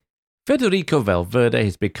Federico Valverde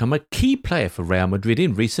has become a key player for Real Madrid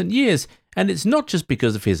in recent years, and it's not just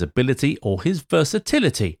because of his ability or his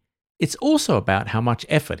versatility. It's also about how much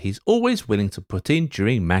effort he's always willing to put in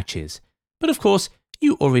during matches. But of course,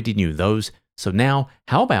 you already knew those, so now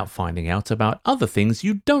how about finding out about other things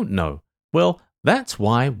you don't know? Well, that's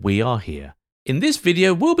why we are here. In this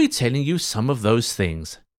video, we'll be telling you some of those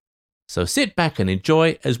things. So sit back and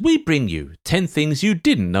enjoy as we bring you 10 things you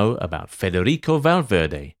didn't know about Federico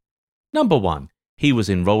Valverde. Number 1. He was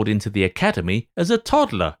enrolled into the academy as a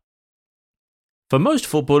toddler. For most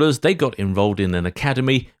footballers, they got enrolled in an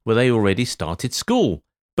academy where they already started school.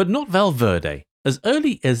 But not Valverde. As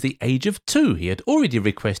early as the age of 2, he had already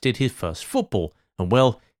requested his first football, and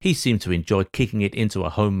well, he seemed to enjoy kicking it into a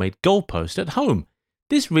homemade goalpost at home.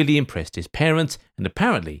 This really impressed his parents, and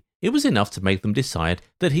apparently it was enough to make them decide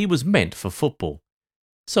that he was meant for football.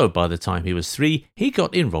 So by the time he was 3, he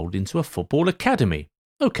got enrolled into a football academy.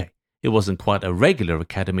 Okay, it wasn't quite a regular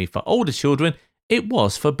academy for older children, it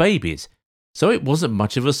was for babies. So it wasn't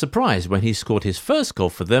much of a surprise when he scored his first goal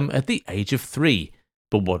for them at the age of 3.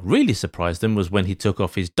 But what really surprised them was when he took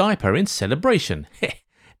off his diaper in celebration.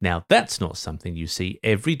 Now that's not something you see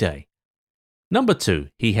every day. Number 2,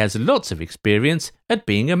 he has lots of experience at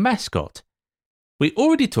being a mascot. We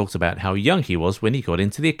already talked about how young he was when he got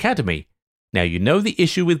into the academy. Now you know the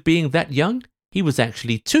issue with being that young? He was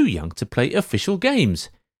actually too young to play official games.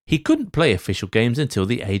 He couldn't play official games until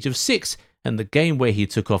the age of 6, and the game where he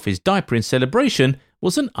took off his diaper in celebration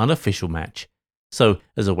was an unofficial match. So,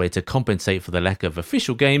 as a way to compensate for the lack of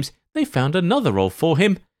official games, they found another role for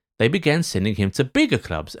him. They began sending him to bigger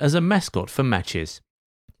clubs as a mascot for matches.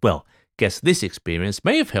 Well, guess this experience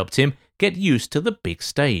may have helped him get used to the big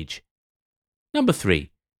stage. Number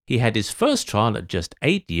 3. He had his first trial at just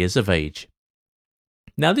 8 years of age.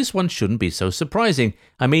 Now this one shouldn't be so surprising.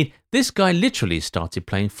 I mean, this guy literally started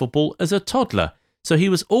playing football as a toddler, so he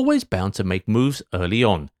was always bound to make moves early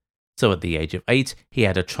on. So at the age of 8, he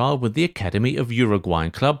had a trial with the academy of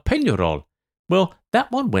Uruguayan club Peñarol. Well,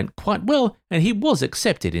 that one went quite well and he was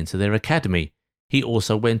accepted into their academy. He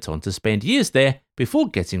also went on to spend years there before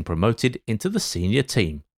getting promoted into the senior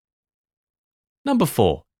team. Number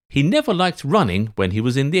 4. He never liked running when he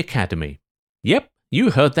was in the academy. Yep,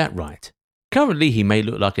 you heard that right. Currently, he may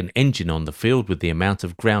look like an engine on the field with the amount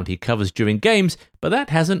of ground he covers during games, but that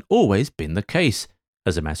hasn't always been the case.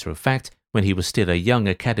 As a matter of fact, when he was still a young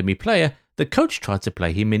academy player, the coach tried to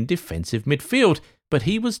play him in defensive midfield, but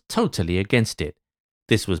he was totally against it.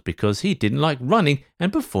 This was because he didn't like running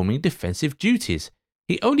and performing defensive duties.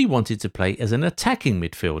 He only wanted to play as an attacking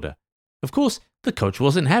midfielder. Of course, the coach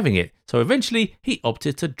wasn't having it, so eventually he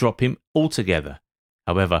opted to drop him altogether.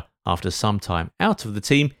 However, after some time out of the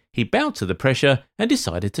team, he bowed to the pressure and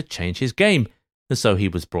decided to change his game, and so he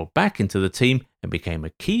was brought back into the team and became a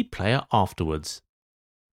key player afterwards.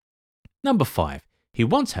 Number 5. He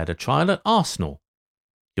once had a trial at Arsenal.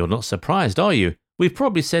 You're not surprised, are you? We've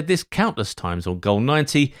probably said this countless times on Goal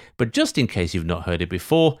 90, but just in case you've not heard it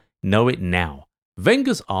before, know it now.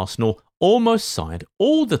 Wenger's Arsenal almost signed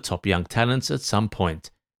all the top young talents at some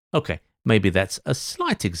point. Okay, maybe that's a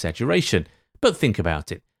slight exaggeration, but think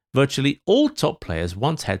about it. Virtually all top players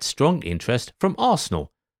once had strong interest from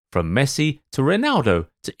Arsenal, from Messi to Ronaldo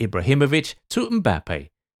to Ibrahimovic to Mbappe.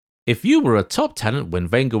 If you were a top talent when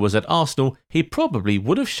Wenger was at Arsenal, he probably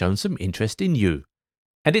would have shown some interest in you.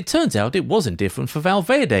 And it turns out it wasn't different for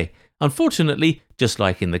Valverde. Unfortunately, just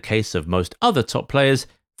like in the case of most other top players,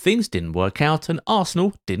 things didn't work out and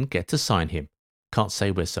Arsenal didn't get to sign him. Can't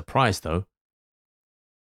say we're surprised though.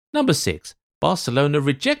 Number 6. Barcelona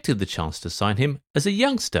rejected the chance to sign him as a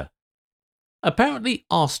youngster. Apparently,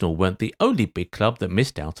 Arsenal weren't the only big club that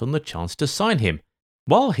missed out on the chance to sign him.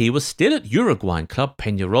 While he was still at Uruguayan club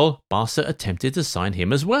Peñarol, Barca attempted to sign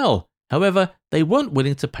him as well. However, they weren't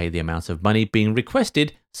willing to pay the amount of money being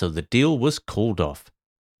requested, so the deal was called off.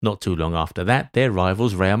 Not too long after that, their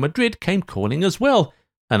rivals Real Madrid came calling as well,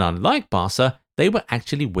 and unlike Barca, they were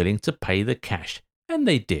actually willing to pay the cash, and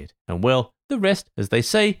they did, and well, the rest, as they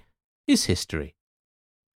say, is history.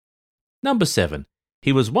 Number 7.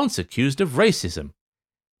 He was once accused of racism.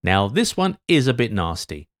 Now, this one is a bit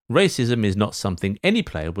nasty. Racism is not something any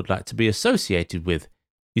player would like to be associated with.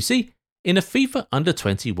 You see, in a FIFA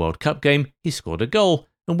Under-20 World Cup game, he scored a goal,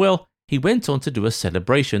 and well, he went on to do a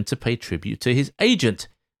celebration to pay tribute to his agent.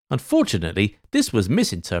 Unfortunately, this was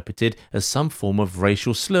misinterpreted as some form of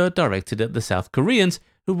racial slur directed at the South Koreans,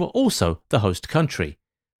 who were also the host country.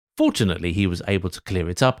 Fortunately, he was able to clear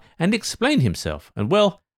it up and explain himself, and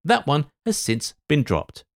well, that one has since been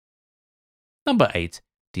dropped. Number 8.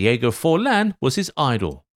 Diego Forlan was his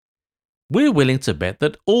idol. We're willing to bet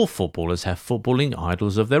that all footballers have footballing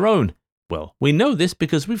idols of their own, Well, we know this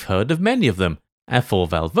because we've heard of many of them. And for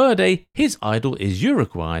Valverde, his idol is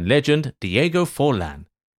Uruguayan legend Diego Forlán.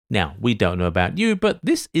 Now, we don't know about you, but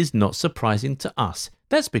this is not surprising to us.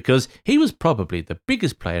 That's because he was probably the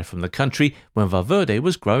biggest player from the country when Valverde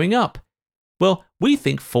was growing up. Well, we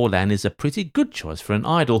think Forlán is a pretty good choice for an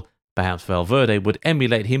idol. Perhaps Valverde would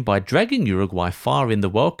emulate him by dragging Uruguay far in the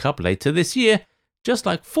World Cup later this year, just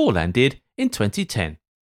like Forlán did in 2010.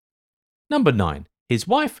 Number 9. His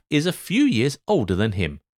wife is a few years older than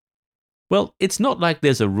him. Well, it's not like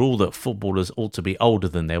there's a rule that footballers ought to be older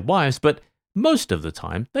than their wives, but most of the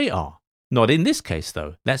time they are. Not in this case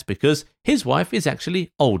though. That's because his wife is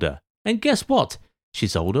actually older. And guess what?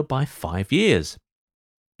 She's older by 5 years.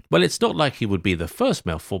 Well, it's not like he would be the first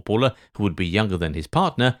male footballer who would be younger than his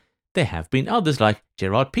partner. There have been others like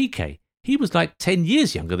Gerard Piqué. He was like 10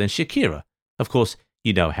 years younger than Shakira. Of course,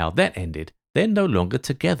 you know how that ended. They're no longer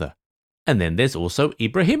together. And then there's also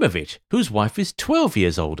Ibrahimovic, whose wife is 12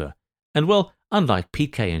 years older. And well, unlike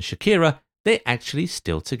Piqué and Shakira, they're actually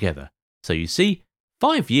still together. So you see,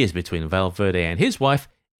 5 years between Valverde and his wife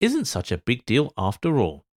isn't such a big deal after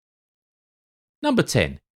all. Number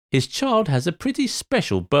 10. His child has a pretty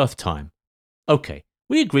special birth time. Okay,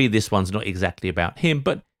 we agree this one's not exactly about him,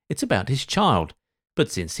 but it's about his child.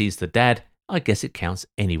 But since he's the dad, I guess it counts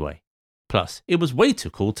anyway. Plus, it was way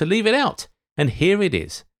too cool to leave it out. And here it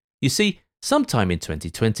is. You see, sometime in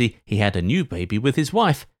 2020, he had a new baby with his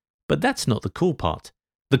wife. But that's not the cool part.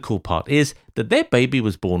 The cool part is that their baby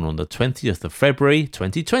was born on the 20th of February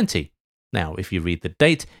 2020. Now, if you read the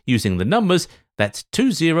date using the numbers, that's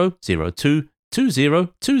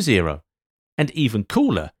 20022020. And even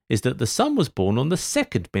cooler is that the son was born on the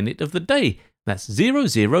second minute of the day. That's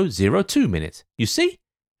 0002 minutes. You see?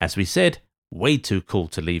 As we said, way too cool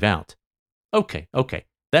to leave out. Okay,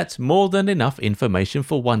 that's more than enough information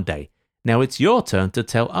for one day. Now it's your turn to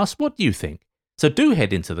tell us what you think. So do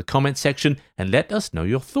head into the comment section and let us know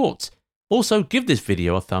your thoughts. Also, give this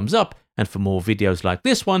video a thumbs up, and for more videos like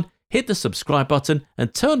this one, hit the subscribe button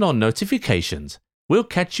and turn on notifications. We'll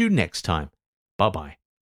catch you next time. Bye-bye.